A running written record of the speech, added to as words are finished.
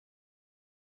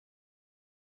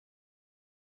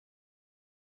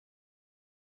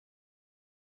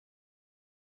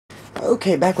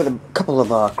Okay, back with a couple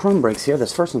of chrome breaks here.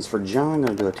 This first one's for John.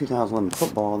 I'm going to do a 2011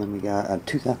 football. Then we got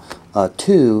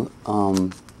two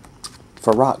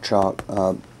for Rock Chalk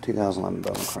 2011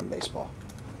 Bowman Chrome baseball.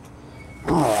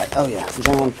 Alright, oh yeah,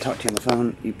 John, talk to you on the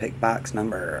phone. You pick box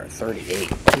number 38.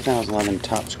 2011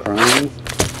 Topps Chrome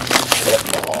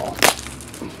football.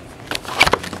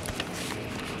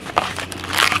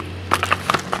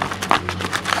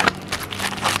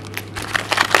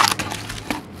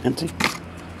 Empty.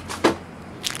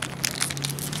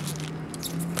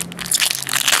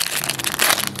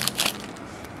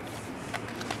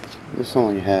 This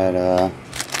only had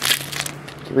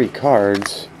 3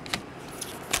 cards.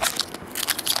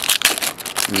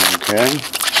 Okay.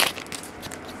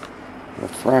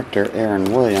 Refractor,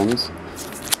 Aaron Williams.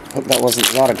 Hope that wasn't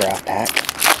the autograph pack.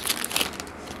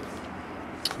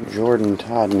 Jordan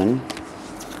Todman.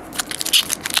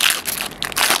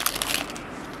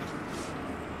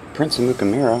 Prince of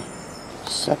Mukamira.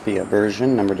 Sepia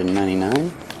version, numbered to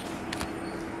 99.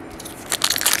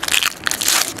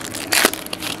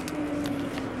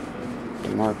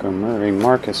 DeMarco Murray,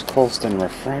 Marcus Colston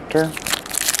refractor.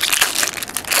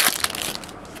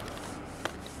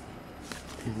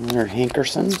 And Leonard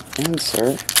Hankerson,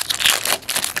 insert.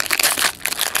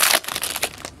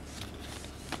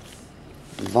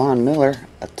 Von Miller,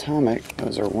 atomic,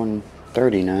 those are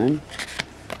 139.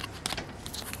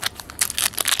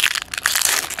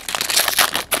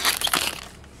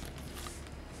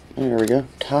 There we go.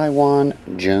 Taiwan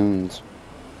Jones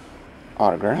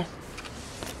autograph.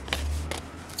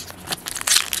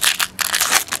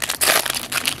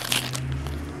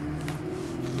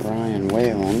 Ryan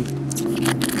Whalen.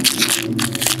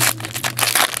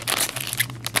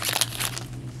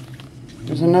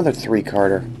 There's another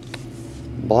 3-carder.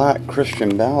 Black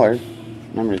Christian Ballard,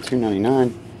 number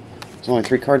 299. There's only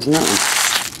 3 cards in that one.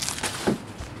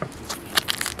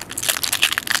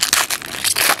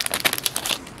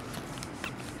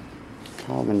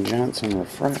 Calvin Johnson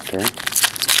refractor.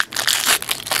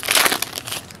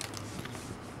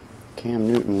 Cam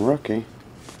Newton rookie.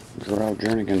 Gerald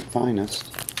Jernigan finest.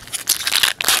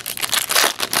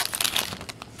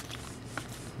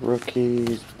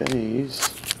 Rookies base.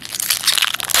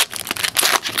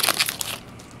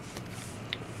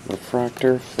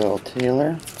 Refractor Phil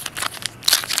Taylor.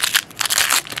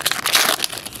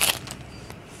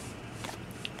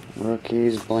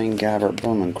 Rookies Blaine Gabbert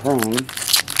Bowman Chrome.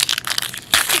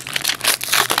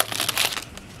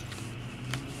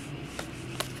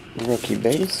 Rookie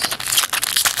base.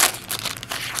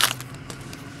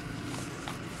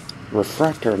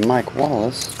 Refractor Mike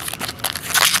Wallace.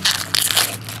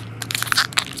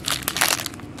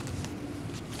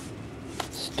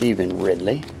 Stephen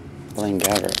Ridley. Blaine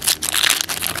Gabbert.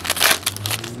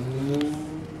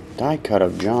 Die cut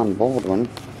of John Baldwin.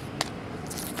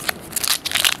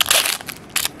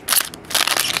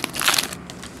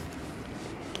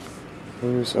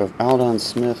 Blues of Aldon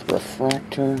Smith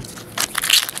refractor.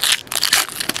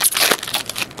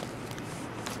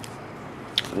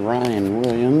 Ryan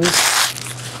Williams.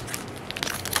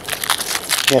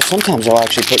 Yeah, sometimes they'll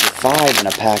actually put you 5 in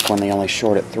a pack when they only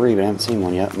short at 3, but I haven't seen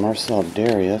one yet. Marcel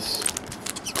Darius.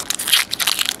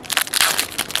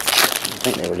 I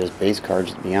think they were just base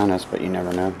cards, to be honest, but you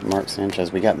never know. Mark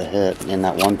Sanchez, we got the hit. In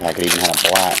that one pack, it even had a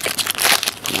black.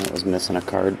 And it was missing a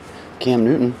card. Cam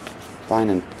Newton,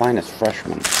 finest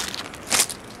freshman.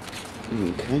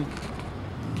 Okay.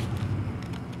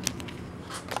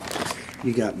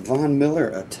 You got Von Miller,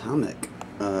 atomic.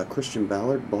 Christian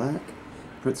Ballard, black.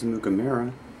 Prince of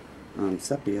Mukamira,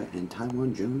 sepia, and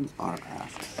Taiwan Jones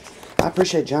autograph. I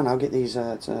appreciate it, John. I'll get these.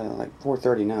 It's like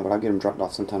 4:30 now, but I'll get them dropped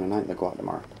off sometime tonight. They'll go out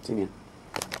tomorrow. See you, man.